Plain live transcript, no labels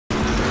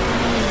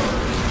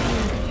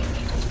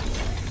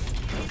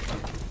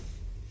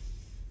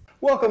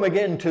Welcome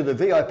again to the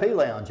VIP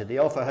Lounge at the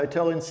Alpha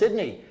Hotel in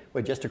Sydney.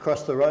 We're just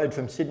across the road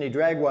from Sydney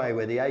Dragway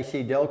where the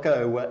AC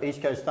Delco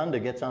East Coast Thunder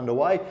gets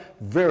underway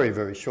very,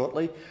 very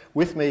shortly.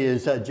 With me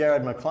is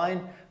Jared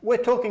McLean. We're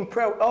talking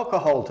pro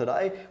alcohol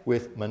today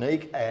with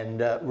Monique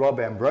and Rob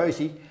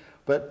Ambrosi.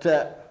 But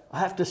I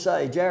have to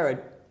say,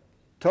 Jared,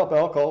 top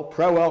alcohol,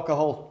 pro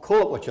alcohol,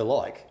 call it what you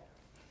like.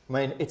 I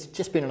mean, it's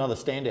just been another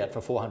standout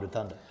for 400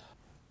 Thunder.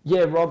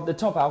 Yeah, Rob, the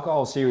Top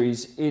Alcohol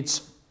series, it's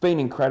been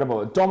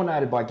incredible.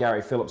 Dominated by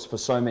Gary Phillips for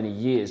so many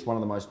years, one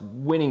of the most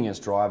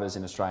winningest drivers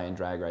in Australian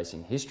drag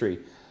racing history.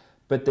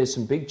 But there's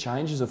some big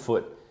changes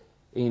afoot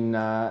in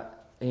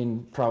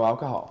pro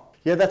alcohol.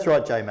 Yeah, that's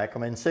right, J-Mac. I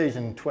mean,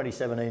 season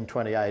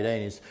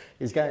 2017-2018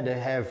 is going to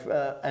have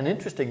an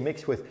interesting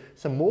mix with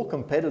some more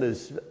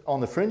competitors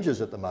on the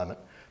fringes at the moment.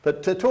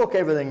 But to talk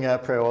everything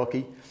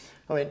pro-alky,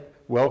 I mean,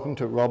 welcome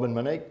to Rob and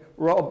Monique.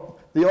 Rob,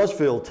 the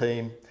Ausfield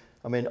team,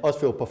 I mean,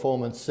 Ausfield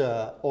Performance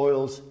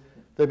Oils,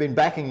 they've been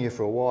backing you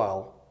for a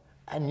while,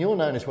 and you're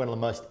known as one of the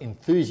most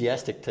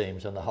enthusiastic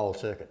teams on the whole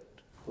circuit.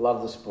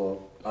 Love the sport.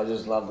 I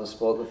just love the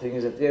sport. The thing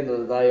is, at the end of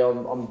the day,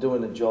 I'm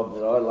doing a job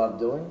that I love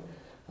doing.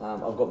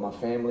 I've got my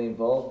family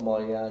involved. My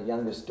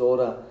youngest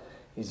daughter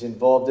is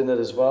involved in it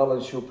as well,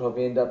 and she'll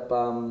probably end up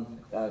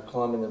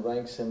climbing the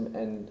ranks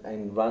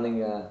and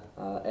running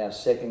our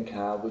second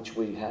car, which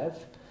we have,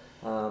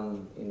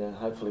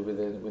 hopefully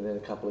within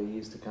a couple of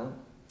years to come.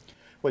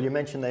 Well, you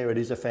mentioned there it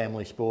is a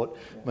family sport.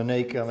 Yeah.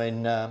 Monique, I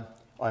mean,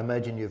 I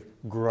imagine you've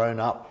grown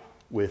up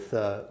with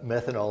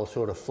methanol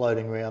sort of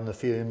floating around the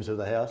fumes of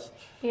the house.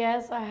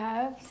 Yes, I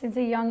have. Since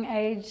a young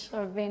age,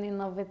 I've been in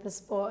love with the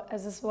sport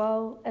as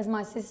well as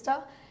my sister.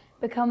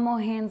 Become more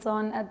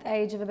hands-on at the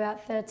age of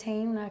about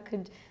 13 when I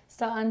could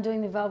start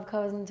undoing the valve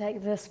covers and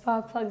take the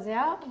spark plugs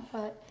out.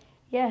 But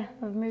yeah,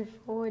 I've moved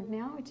forward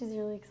now, which is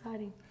really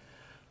exciting.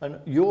 And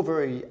you're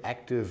very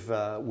active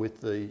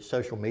with the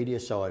social media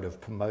side of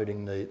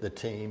promoting the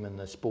team and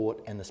the sport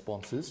and the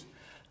sponsors.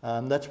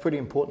 That's pretty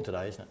important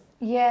today, isn't it?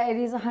 Yeah, it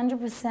is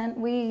 100%.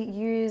 We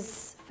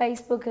use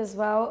Facebook as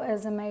well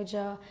as a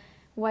major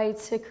way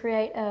to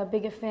create a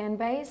bigger fan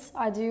base.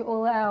 I do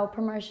all our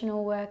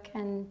promotional work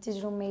and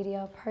digital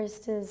media,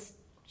 posters,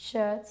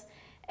 shirts,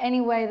 any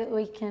way that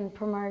we can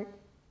promote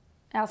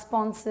our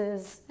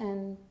sponsors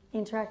and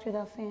interact with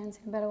our fans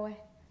in a better way.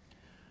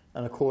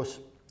 And of course,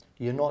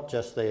 you're not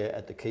just there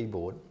at the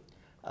keyboard.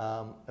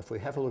 If we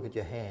have a look at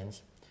your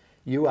hands,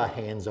 you are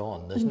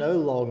hands-on. There's no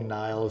long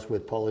nails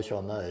with polish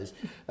on those.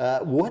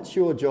 What's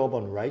your job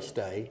on race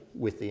day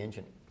with the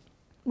engine?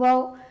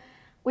 Well,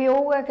 we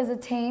all work as a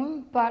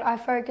team, but I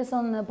focus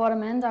on the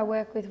bottom end. I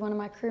work with one of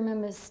my crew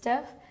members,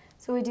 Steph,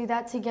 so we do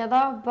that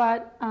together.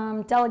 But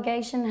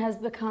delegation has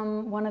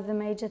become one of the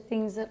major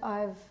things that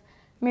I've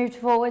moved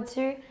forward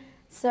to.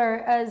 So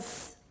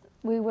as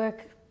we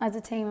work as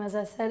a team, as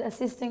I said,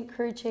 assistant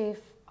crew chief,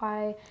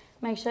 I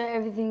make sure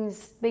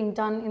everything's being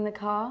done in the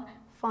car,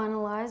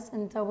 finalised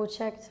and double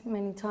checked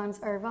many times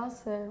over,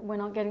 so we're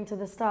not getting to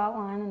the start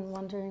line and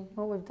wondering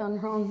what we've done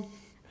wrong.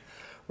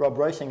 Rob,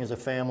 racing as a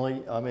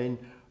family, I mean,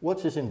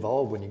 what's this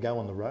involved when you go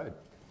on the road?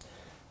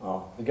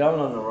 Oh, going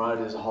on the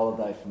road is a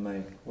holiday for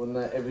me.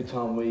 Every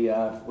time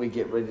we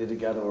get ready to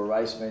go to a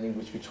race meeting,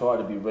 which we try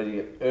to be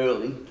ready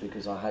early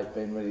because I hate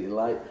being ready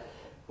late,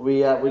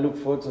 we look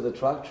forward to the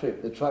truck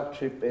trip. The truck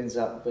trip ends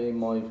up being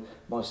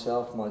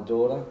myself, my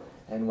daughter,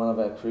 and one of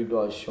our crew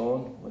guys,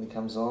 Sean, when he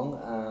comes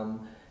on.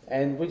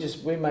 And we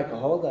make a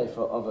holiday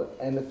of it.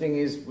 And the thing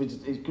is, we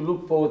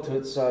look forward to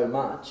it so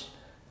much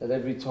that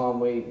every time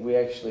we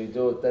actually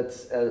do it,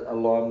 that's a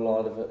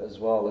limelight of it as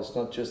well. It's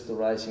not just the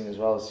racing as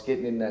well, it's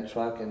getting in that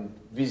truck and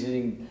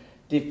visiting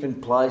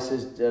different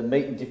places,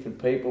 meeting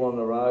different people on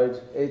the road.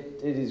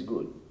 It is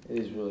good. It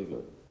is really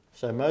good.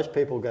 So most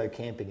people go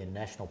camping in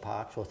national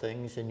parks or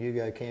things, and you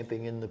go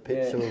camping in the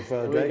pits of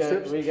drag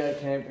strips? We go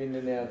camping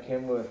in our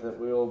Kenworth that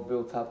we all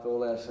built up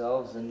all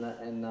ourselves, and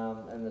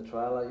the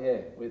trailer.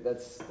 Yeah,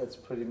 that's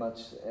pretty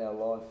much our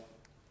life.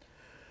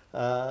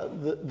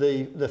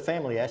 The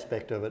family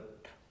aspect of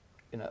it,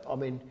 you know, I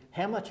mean,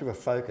 how much of a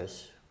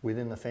focus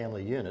within the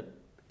family unit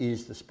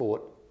is the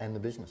sport and the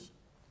business?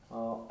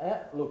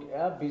 Look,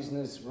 our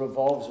business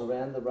revolves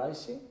around the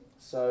racing,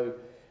 so.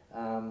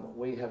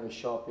 We have a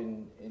shop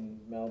in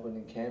Melbourne,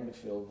 in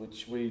Camberfield,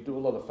 which we do a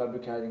lot of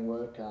fabricating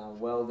work,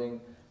 welding.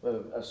 We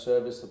have a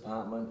service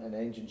department, an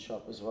engine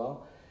shop as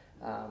well.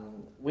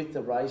 With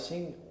the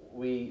racing,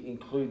 we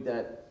include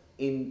that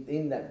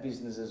in that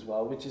business as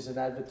well, which is an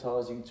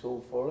advertising tool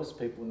for us.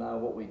 People know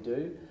what we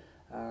do.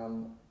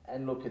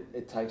 And look,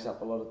 it takes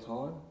up a lot of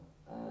time.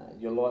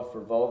 Your life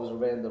revolves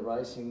around the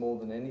racing more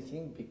than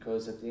anything,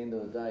 because at the end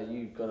of the day,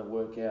 you've got to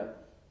work out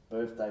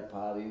birthday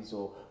parties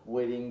or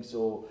weddings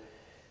or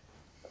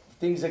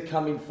things that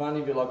come in front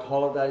of you, like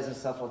holidays and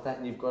stuff like that,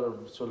 and you've got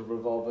to sort of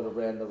revolve it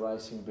around the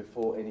racing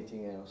before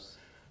anything else.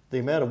 The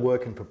amount of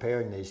work in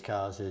preparing these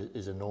cars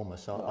is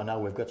enormous. I know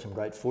we've got some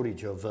great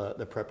footage of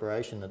the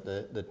preparation that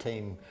the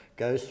team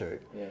goes through.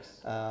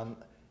 Yes.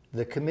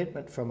 The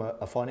commitment from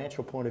a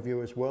financial point of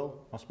view as well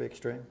must be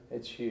extreme.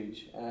 It's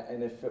huge,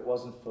 and if it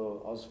wasn't for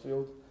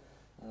Ausfield,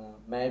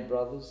 Mad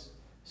Brothers,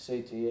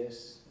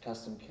 CTS,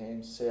 Custom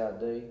Cams,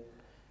 CRD.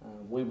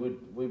 We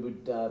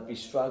would be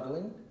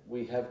struggling.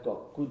 We have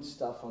got good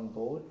stuff on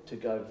board to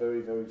go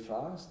very, very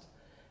fast,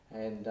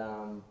 and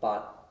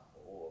but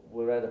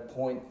we're at a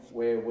point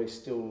where we're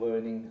still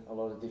learning a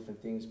lot of different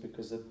things,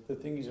 because the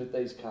thing is with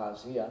these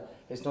cars here,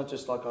 it's not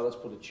just like, oh, let's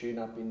put a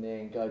tune-up in there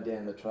and go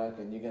down the track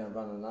and you're going to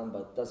run a number.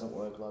 It doesn't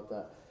work like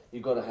that.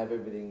 You've got to have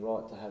everything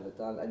right to have it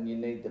done, and you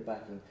need the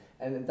backing.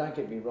 And don't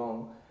get me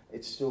wrong,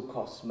 it still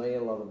costs me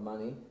a lot of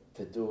money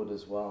to do it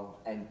as well,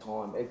 and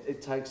time.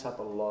 It takes up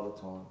a lot of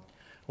time.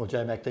 Well,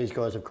 J-Mac, these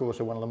guys, of course,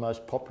 are one of the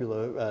most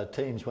popular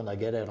teams when they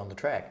get out on the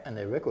track, and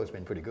their record's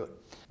been pretty good.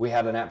 We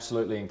had an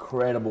absolutely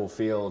incredible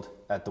field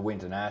at the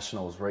Winter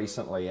Nationals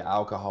recently.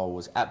 Alcohol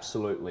was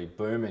absolutely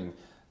booming.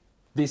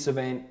 This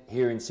event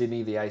here in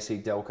Sydney, the AC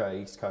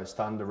Delco East Coast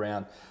Thunder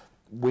Round,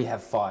 we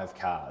have 5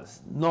 cars.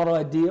 Not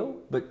ideal,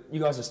 but you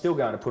guys are still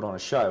going to put on a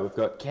show. We've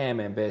got Cam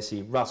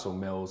Ambessi, Russell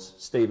Mills,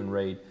 Stephen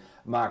Reed,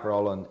 Mark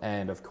Rowland,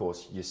 and of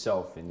course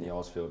yourself in the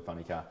Ausfield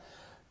Funny Car.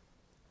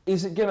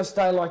 Is it going to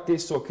stay like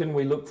this, or can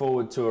we look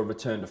forward to a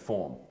return to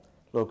form?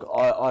 Look,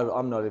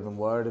 I'm not even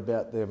worried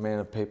about the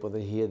amount of people that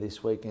are here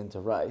this weekend to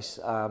race.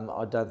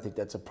 I don't think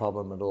that's a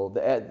problem at all.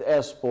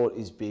 Our sport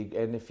is big,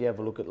 and if you have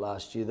a look at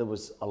last year, there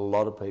was a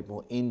lot of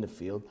people in the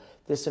field.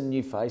 There's some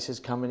new faces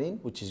coming in,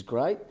 which is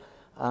great,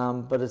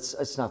 but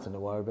it's nothing to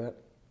worry about.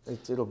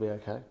 It'll be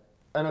okay.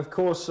 And of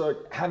course,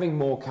 having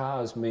more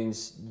cars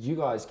means you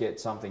guys get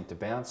something to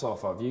bounce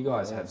off of. You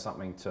guys have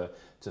something to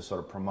sort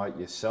of promote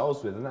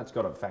yourselves with, and that's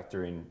got to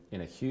factor in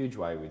a huge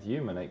way with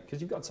you, Monique,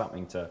 because you've got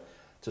something to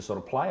sort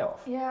of play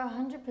off. Yeah,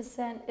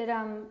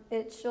 100%.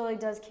 It surely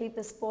does keep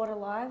the sport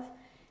alive,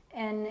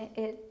 and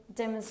it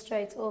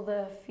demonstrates all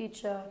the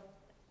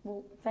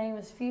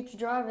famous future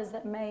drivers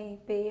that may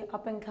be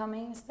up and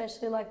coming,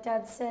 especially like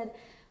Dad said,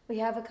 we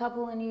have a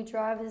couple of new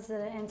drivers that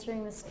are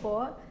entering the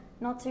sport.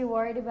 Not too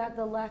worried about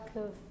the lack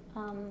of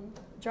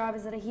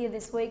drivers that are here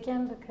this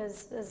weekend,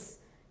 because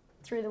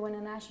through the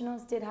Winter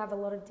Nationals did have a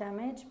lot of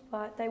damage,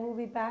 but they will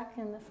be back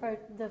and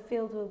the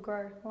field will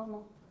grow a lot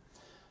more.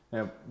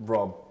 Now,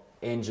 Rob,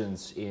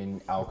 engines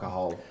in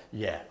alcohol.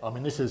 Yeah, I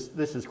mean this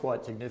is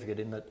quite significant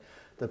in that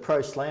the Pro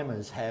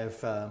Slammers have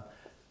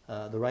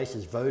the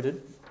races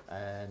voted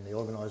and the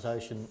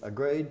organisation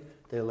agreed.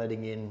 They're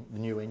letting in the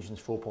new engines,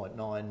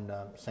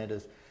 4.9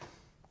 centres.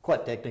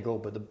 Quite technical,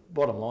 but the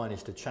bottom line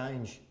is to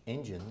change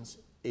engines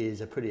is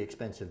a pretty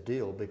expensive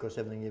deal, because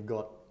everything you've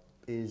got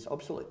is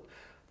obsolete.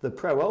 The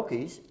Pro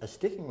Alkies are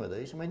sticking with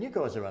these. I mean, you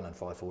guys are running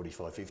 540s,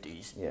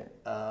 550s.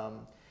 Yeah.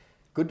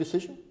 Good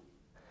decision?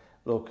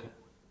 Look,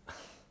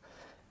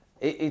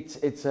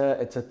 it's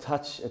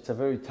a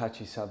very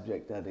touchy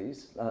subject, that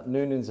is.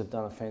 Noonans have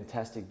done a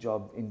fantastic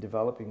job in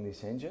developing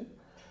this engine.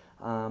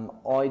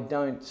 I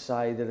don't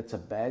say that it's a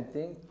bad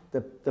thing.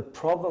 The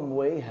problem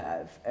we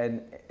have,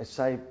 and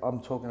say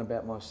I'm talking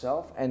about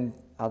myself and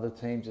other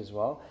teams as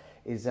well,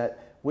 is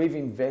that we've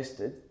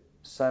invested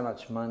so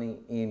much money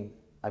in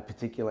a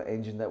particular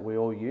engine that we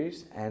all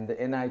use, and the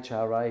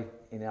NHRA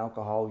in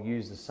alcohol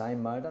use the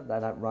same motor. They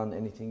don't run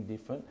anything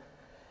different.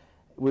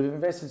 We've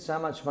invested so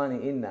much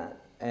money in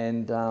that,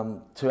 and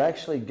to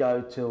actually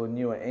go to a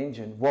newer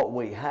engine, what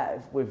we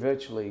have, we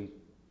virtually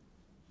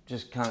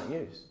just can't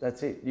use.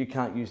 That's it. You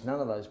can't use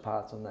none of those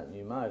parts on that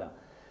new motor.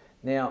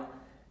 Now,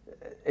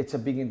 it's a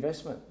big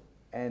investment,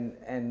 and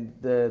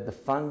the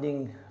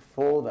funding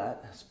for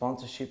that,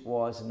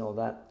 sponsorship-wise and all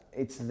that,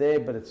 it's there,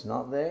 but it's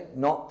not there.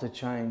 Not to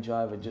change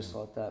over just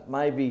like that.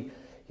 Maybe,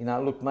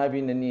 look, maybe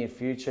in the near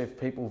future, if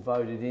people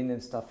voted in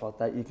and stuff like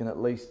that, you can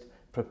at least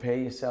prepare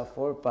yourself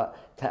for it.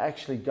 But to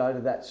actually go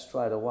to that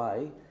straight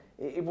away,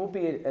 it will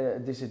be a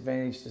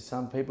disadvantage to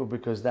some people,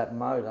 because that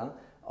motor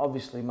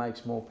obviously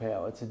makes more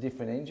power. It's a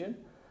different engine.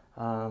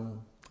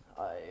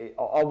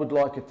 I would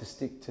like it to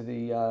stick to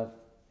the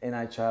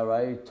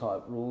NHRA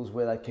type rules,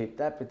 where they keep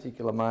that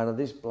particular motor,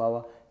 this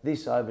blower,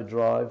 this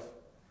overdrive,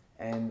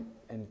 and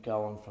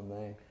go on from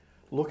there.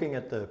 Looking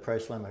at the Pro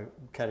Slammer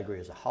category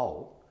as a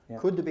whole, Yeah.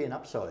 could there be an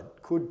upside?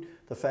 Could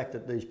the fact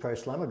that these Pro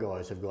Slammer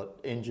guys have got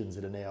engines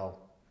that are now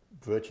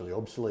virtually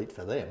obsolete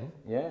for them,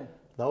 Yeah.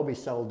 they'll be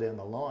sold down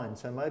the line,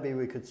 so maybe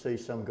we could see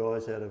some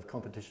guys out of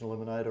Competition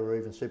Eliminator or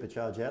even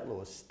Supercharged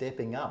Outlaws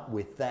stepping up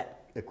with that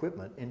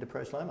equipment into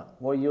Pro Slammer.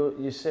 Well,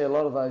 you see a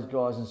lot of those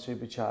guys in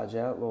Supercharged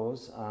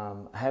Outlaws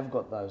have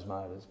got those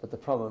motors, but the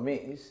problem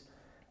is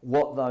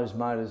what those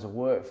motors are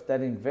worth. That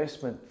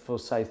investment for,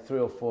 say, 3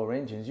 or 4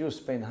 engines, you'll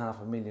spend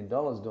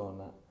 $500,000 doing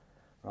that,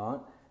 right?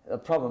 The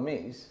problem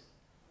is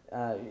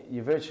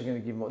you're virtually going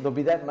to give more. There'll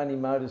be that many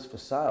motors for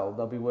sale,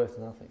 they'll be worth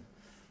nothing.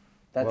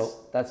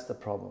 That's the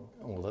problem.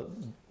 Well,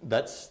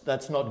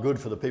 that's not good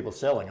for the people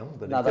selling them,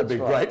 but No, it could be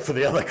that's right. great for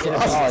the other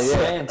classes. Oh, It's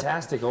yeah.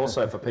 fantastic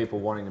also for people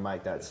wanting to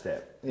make that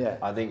step. Yeah.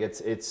 I think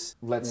it's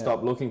let's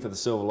stop looking for the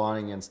silver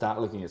lining and start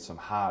looking at some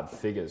hard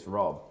figures,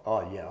 Rob.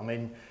 Oh yeah, I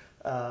mean,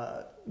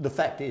 the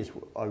fact is,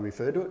 I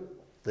refer to it,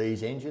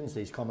 these engines,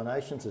 these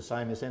combinations, the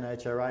same as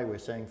NHRA, we're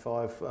seeing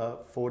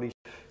 540s.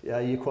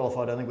 You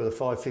qualified, I think, with a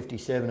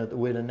 5:57 at the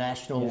Winter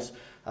Nationals.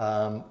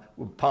 Yeah.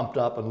 We're pumped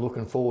up and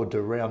looking forward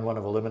to round one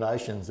of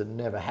eliminations that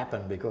never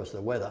happened because of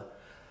the weather.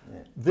 Yeah.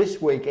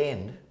 This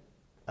weekend,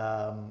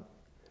 I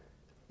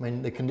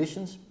mean, the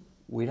conditions,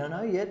 we don't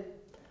know yet.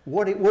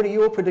 What are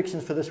your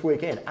predictions for this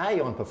weekend? A,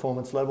 on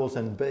performance levels,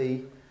 and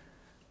B,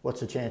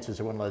 what's the chances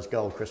of one of those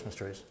gold Christmas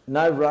trees?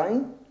 No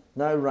rain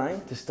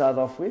to start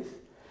off with.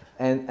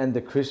 And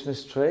the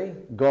Christmas tree,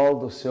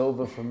 gold or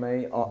silver for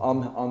me,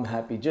 I'm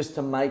happy just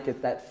to make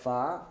it that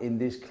far in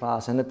this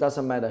class. And it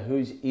doesn't matter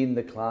who's in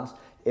the class,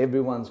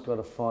 everyone's got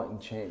a fighting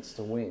chance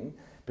to win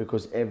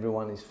because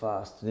everyone is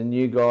fast. The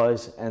new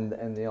guys and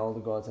the older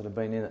guys that have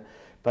been in it.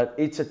 But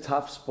it's a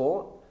tough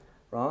sport,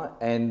 right?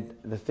 And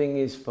the thing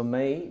is, for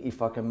me,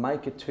 if I can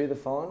make it to the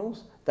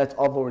finals, I've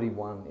already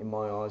won in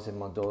my eyes, in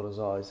my daughter's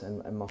eyes,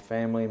 and my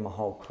family and my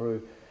whole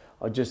crew.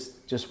 I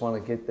just want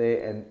to get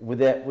there and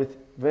with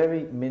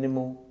very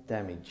minimal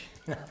damage.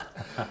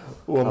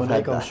 Well,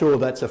 Monique, I'm sure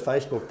that's a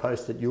Facebook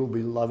post that you'll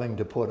be loving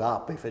to put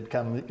up if it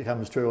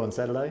comes true on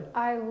Saturday.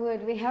 I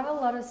would. We have a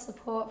lot of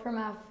support from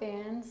our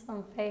fans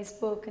on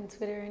Facebook and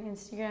Twitter and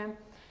Instagram,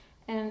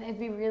 and it'd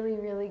be really,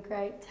 really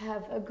great to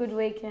have a good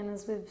weekend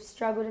as we've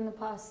struggled in the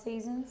past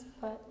seasons,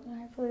 but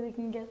hopefully we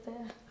can get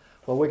there.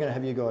 Well, we're going to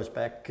have you guys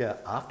back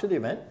after the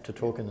event to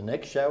talk in the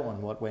next show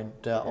on what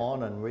went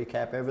on and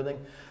recap everything.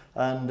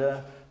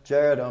 And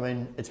Jared, I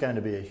mean, it's going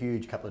to be a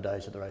huge couple of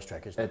days at the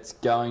racetrack, isn't it? It's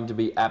going to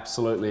be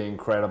absolutely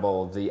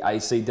incredible. The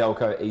AC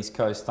Delco East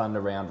Coast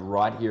Thunder round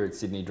right here at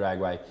Sydney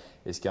Dragway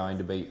is going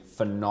to be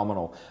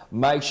phenomenal.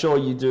 Make sure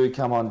you do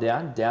come on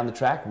down the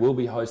track. We'll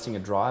be hosting a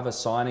driver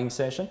signing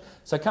session.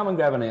 So come and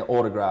grab an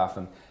autograph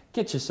and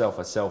get yourself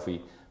a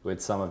selfie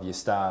with some of your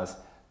stars.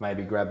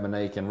 Maybe grab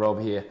Monique and Rob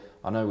here.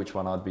 I know which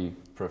one I'd be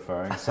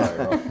preferring. Sorry,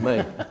 Rob.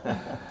 Me.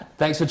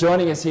 Thanks for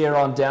joining us here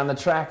on Down the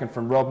Track, and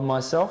from Rob and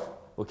myself,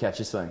 we'll catch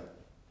you soon.